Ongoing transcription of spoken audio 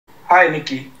Hi,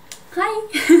 Miki.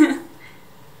 Hi.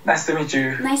 Nice to meet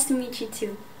you. Nice to meet you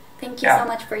too. Thank you so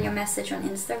much for your message on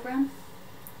Instagram.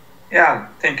 Yeah,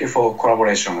 thank you for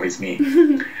collaboration with me.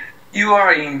 You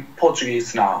are in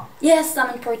Portuguese now. Yes,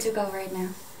 I'm in Portugal right now.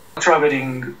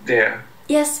 Traveling there.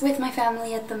 Yes, with my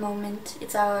family at the moment.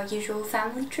 It's our usual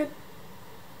family trip.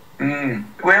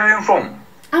 Where are you from?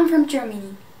 I'm from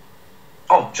Germany.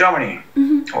 Oh, Germany.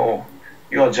 Oh,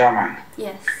 you are German.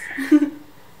 Yes.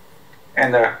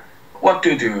 And what do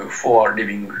you do for a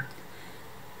living?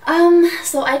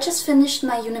 So I just finished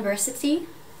my university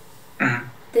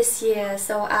this year,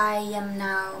 so I am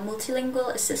now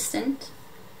multilingual assistant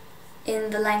in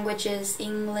the languages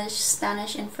English,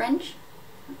 Spanish and French.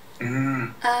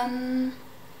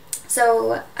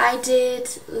 So I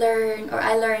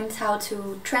learned how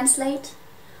to translate,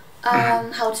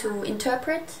 how to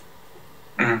interpret,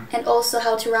 and also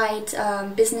how to write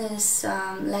business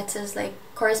letters like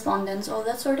correspondence, all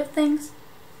that sort of things.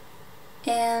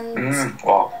 And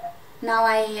now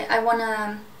I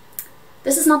wanna,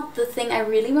 this is not the thing I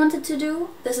really wanted to do.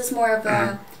 This is more of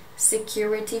a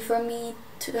security for me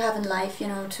to have in life, you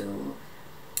know,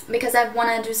 because I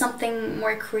wanna do something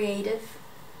more creative.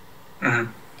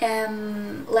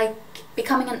 Like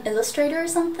becoming an illustrator or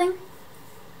something.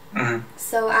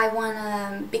 So I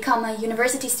wanna become a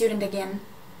university student again.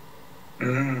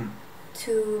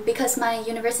 Because my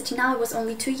university now was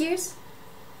only 2 years.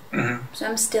 So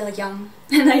I'm still young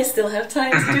and I still have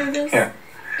time to do this.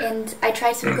 And I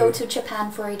try to go to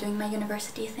Japan for doing my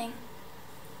university thing.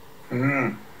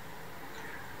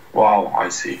 Wow, I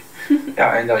see.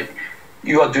 Yeah, and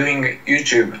you are doing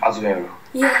YouTube as well.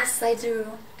 Yes, I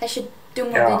do. I should do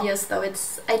more videos though. It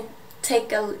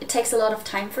takes a lot of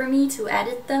time for me to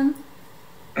edit them.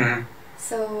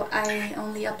 So I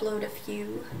only upload a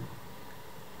few.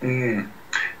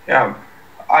 Yeah,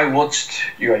 I watched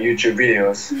your YouTube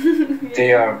videos.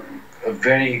 They are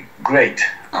very great.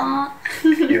 The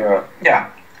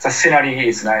scenery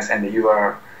is nice, and you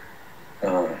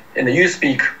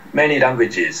speak many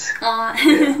languages.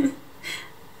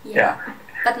 Yeah,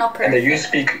 but not perfect. And you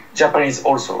speak Japanese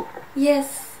also.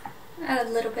 Yes, a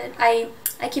little bit. I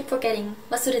keep forgetting.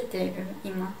 忘れてる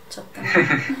今ちょっと。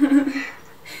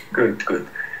Good.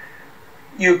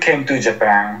 You came to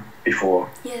Japan before?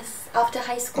 Yes, after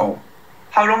high school. Oh.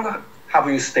 How long have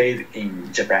you stayed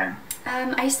in Japan?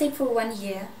 I stayed for 1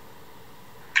 year.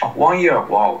 Oh, 1 year,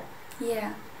 wow.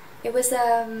 Yeah, it was,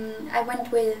 I went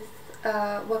with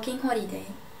working holiday.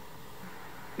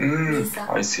 Visa.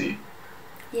 I see.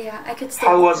 Yeah, I could stay.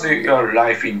 How was your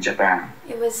life in Japan?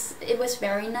 It was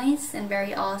very nice and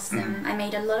very awesome. I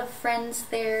made a lot of friends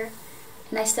there,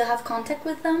 and I still have contact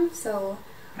with them, so...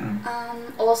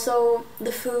 also,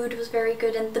 the food was very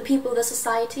good, and the people, the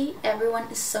society, everyone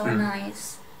is so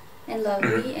nice and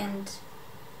lovely, and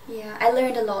yeah, I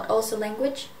learned a lot. Also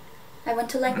language. I went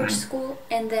to language school,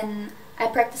 and then I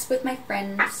practiced with my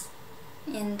friends,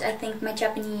 and I think my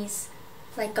Japanese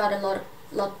got a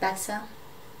lot better.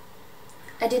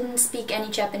 I didn't speak any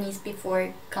Japanese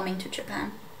before coming to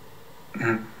Japan.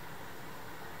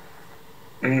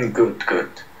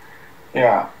 Good.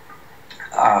 Yeah.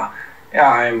 Yeah,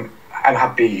 I'm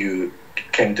happy you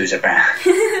came to Japan.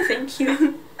 Thank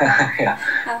you. Yeah.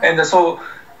 And so,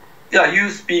 yeah, you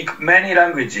speak many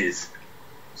languages.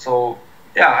 So,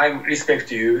 yeah, I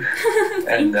respect you.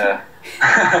 And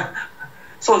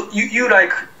so you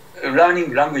like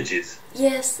learning languages?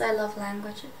 Yes, I love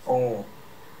languages. Oh,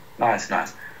 nice.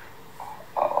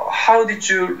 How did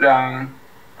you learn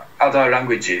other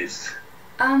languages?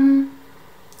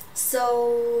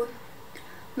 So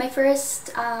my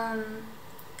first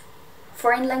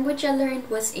foreign language I learned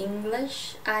was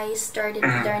English. I started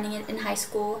learning it in high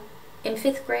school, in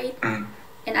 5th grade,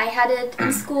 and I had it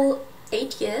in school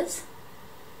 8 years.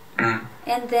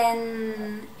 And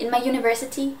then in my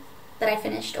university that I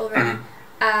finished already,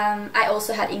 I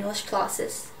also had English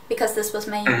classes because this was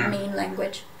my main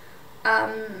language. So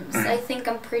I think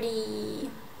I'm pretty...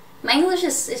 My English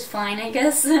is fine, I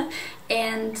guess.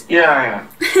 And yeah.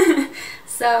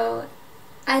 So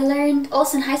I learned,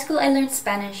 also in high school I learned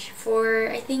Spanish for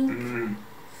I think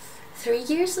 3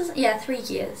 years. Yeah, 3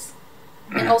 years.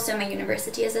 And also in my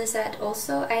university, as I said,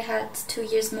 also I had 2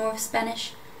 years more of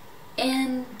Spanish.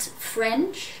 And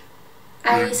French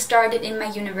I started in my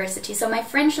university, so my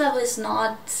French level is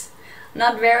not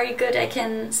very good. I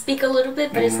can speak a little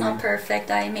bit, but it's not perfect.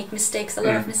 I make mistakes, a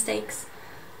lot of mistakes.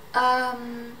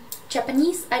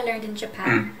 Japanese I learned in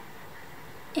Japan,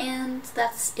 and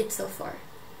that's it so far.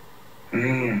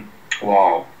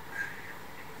 Wow,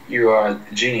 you are a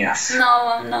genius.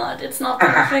 No, I'm not. It's not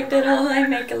perfect at all. I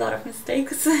make a lot of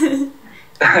mistakes.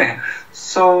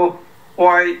 So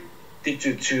why did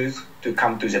you choose to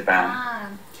come to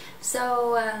Japan?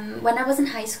 So when I was in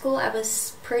high school, I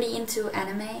was pretty into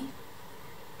anime.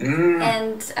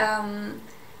 And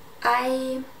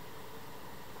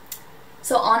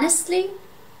so honestly,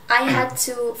 I had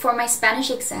to, for my Spanish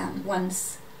exam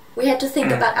once, we had to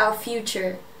think about our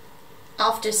future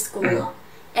after school.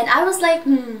 And I was like,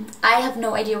 I have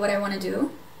no idea what I want to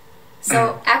do.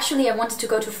 So actually I wanted to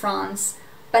go to France,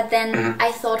 but then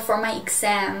I thought for my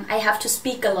exam I have to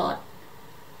speak a lot.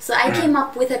 So I came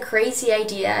up with a crazy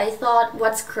idea. I thought,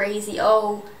 what's crazy?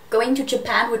 Oh, going to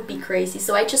Japan would be crazy.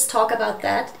 So I just talk about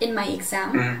that in my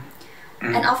exam.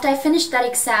 And after I finished that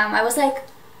exam, I was like,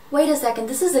 wait a second,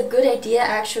 this is a good idea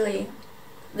actually.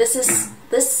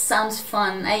 This sounds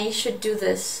fun. I should do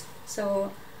this.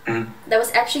 So that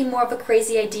was actually more of a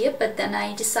crazy idea, but then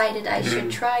I decided I should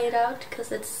try it out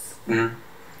because it's...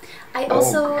 I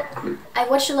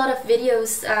watched a lot of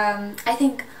videos. I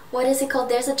think, what is it called?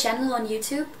 There's a channel on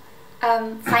YouTube,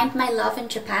 Find My Love in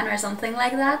Japan or something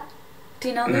like that. Do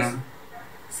you know this?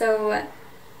 So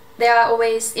there are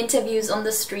always interviews on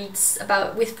the streets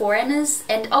with foreigners,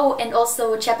 and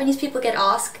also Japanese people get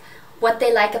asked what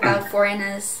they like about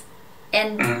foreigners,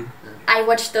 and I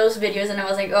watched those videos and I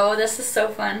was like, oh, this is so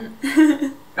fun.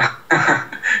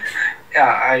 Yeah,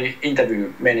 I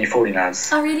interview many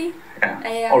foreigners. Oh, really?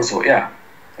 Yeah. Also, yeah,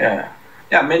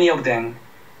 many of them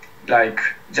like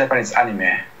Japanese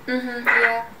anime.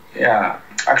 Yeah,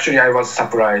 actually I was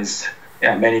surprised.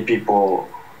 Yeah, many people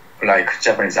like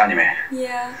Japanese anime.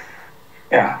 Yeah.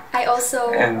 I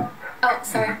also.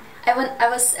 Sorry.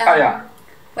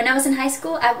 When I was in high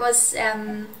school, I was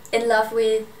in love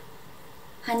with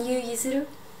Hanyu Yuzuru.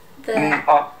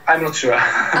 I'm not sure.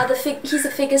 He's a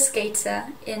figure skater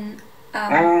in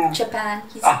Japan.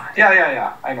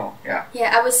 Yeah. I know. Yeah.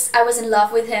 Yeah, I was in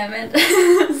love with him, and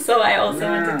so I also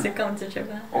wanted to come to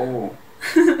Japan. Oh.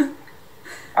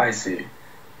 I see.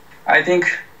 I think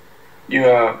you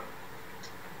are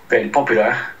very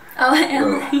popular. Oh, I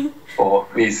am.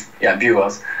 With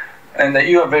viewers, and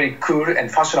you are very cool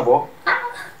and fashionable.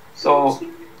 So,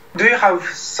 do you have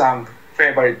some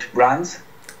favorite brands?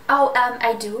 Oh,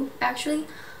 I do actually.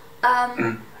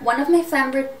 One of my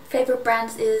favorite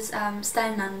brands is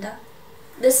Style Nanda.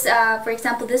 This, for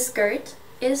example, this skirt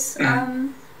is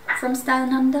from Style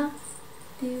Nanda.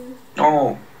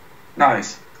 Oh,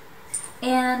 nice.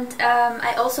 And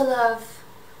I also love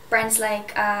brands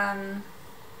like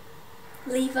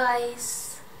Levi's.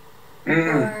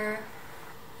 Or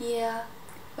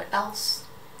what else?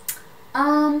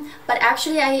 But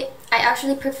actually, I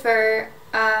actually prefer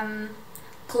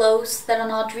clothes that are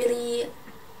not really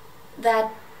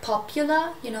that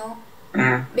popular, you know,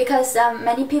 because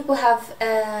many people have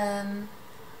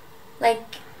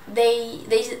like they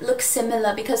look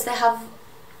similar because they have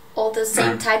all the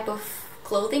same type of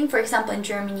clothing. For example, in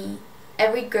Germany,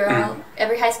 every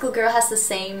high school girl has the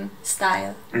same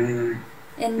style, and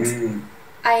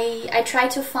I try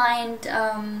to find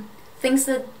things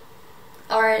that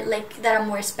are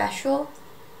more special,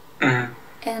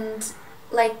 and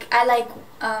like I like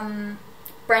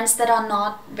brands that are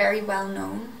not very well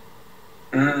known.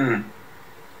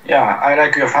 Yeah, I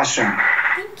like your fashion.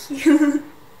 Thank you.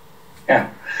 Yeah,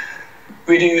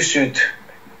 will you shoot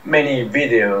many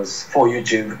videos for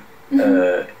YouTube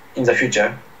in the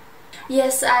future?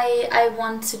 Yes, I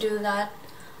want to do that.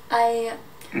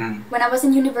 When I was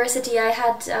in university, I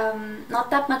had not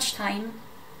that much time.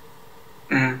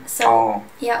 So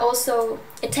yeah, also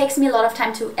it takes me a lot of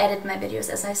time to edit my videos,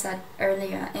 as I said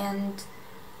earlier, and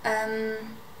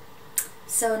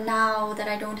so now that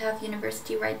I don't have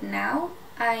university right now,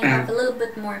 I have a little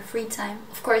bit more free time.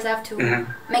 Of course, I have to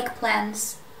make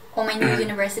plans on my new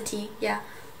university,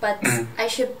 but I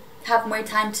should have more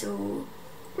time to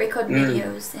record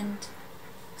videos and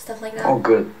stuff like that. Oh,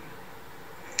 good.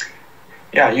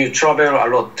 Yeah, you travel a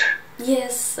lot.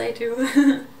 Yes, I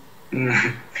do.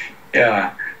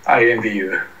 Yeah, I envy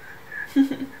you.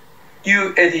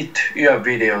 You edit your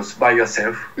videos by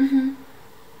yourself?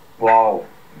 Wow,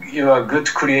 you are a good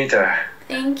creator.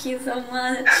 Thank you so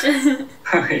much.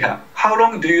 Yeah. How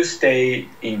long do you stay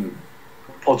in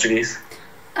Portuguese?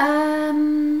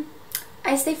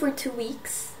 I stay for 2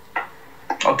 weeks.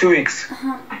 Oh, 2 weeks.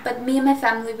 But me and my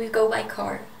family, we go by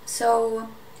car. So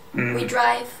we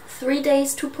drive 3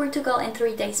 days to Portugal and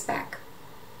 3 days back.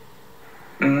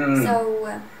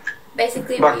 So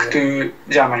basically back to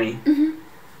Germany.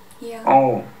 Yeah.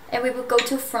 Oh. And we will go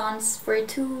to France for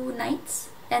 2 nights,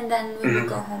 and then we will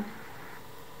go home.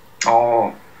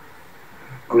 Oh,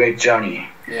 great journey.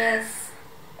 Yes.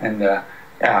 And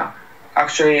yeah,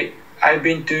 actually, I've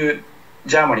been to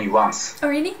Germany once. Oh,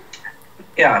 really?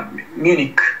 Yeah,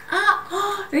 Munich.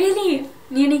 Really?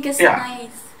 Munich is so Yeah.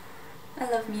 nice.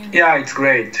 I love Munich. Yeah, it's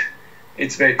great.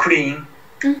 It's very clean.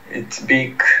 Mm. It's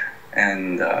big,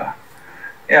 and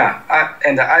yeah,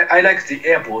 I like the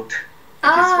airport. It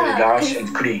is very large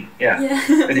and clean. Yeah, Yeah.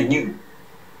 very new.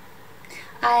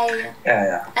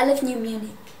 Yeah. I live near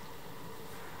Munich.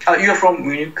 You're from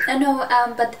Munich? No,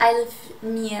 but I live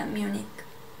near Munich.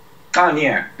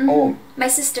 Near. Mm-hmm. Oh, my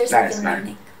sisters nice, live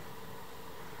in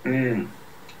Munich.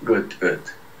 Good.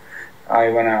 I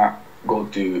wanna go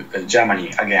to Germany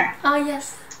again. Oh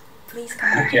yes, please come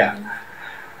back. Yeah.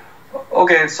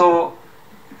 Okay, so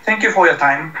thank you for your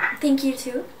time. Thank you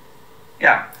too.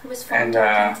 Yeah. It was fun And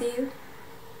talking to you.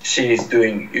 she is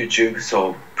doing YouTube,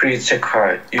 so please check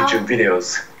her YouTube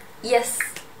videos. Yes.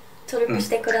 登録し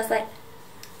てください.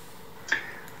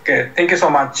 Okay, thank you so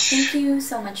much. Thank you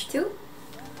so much too.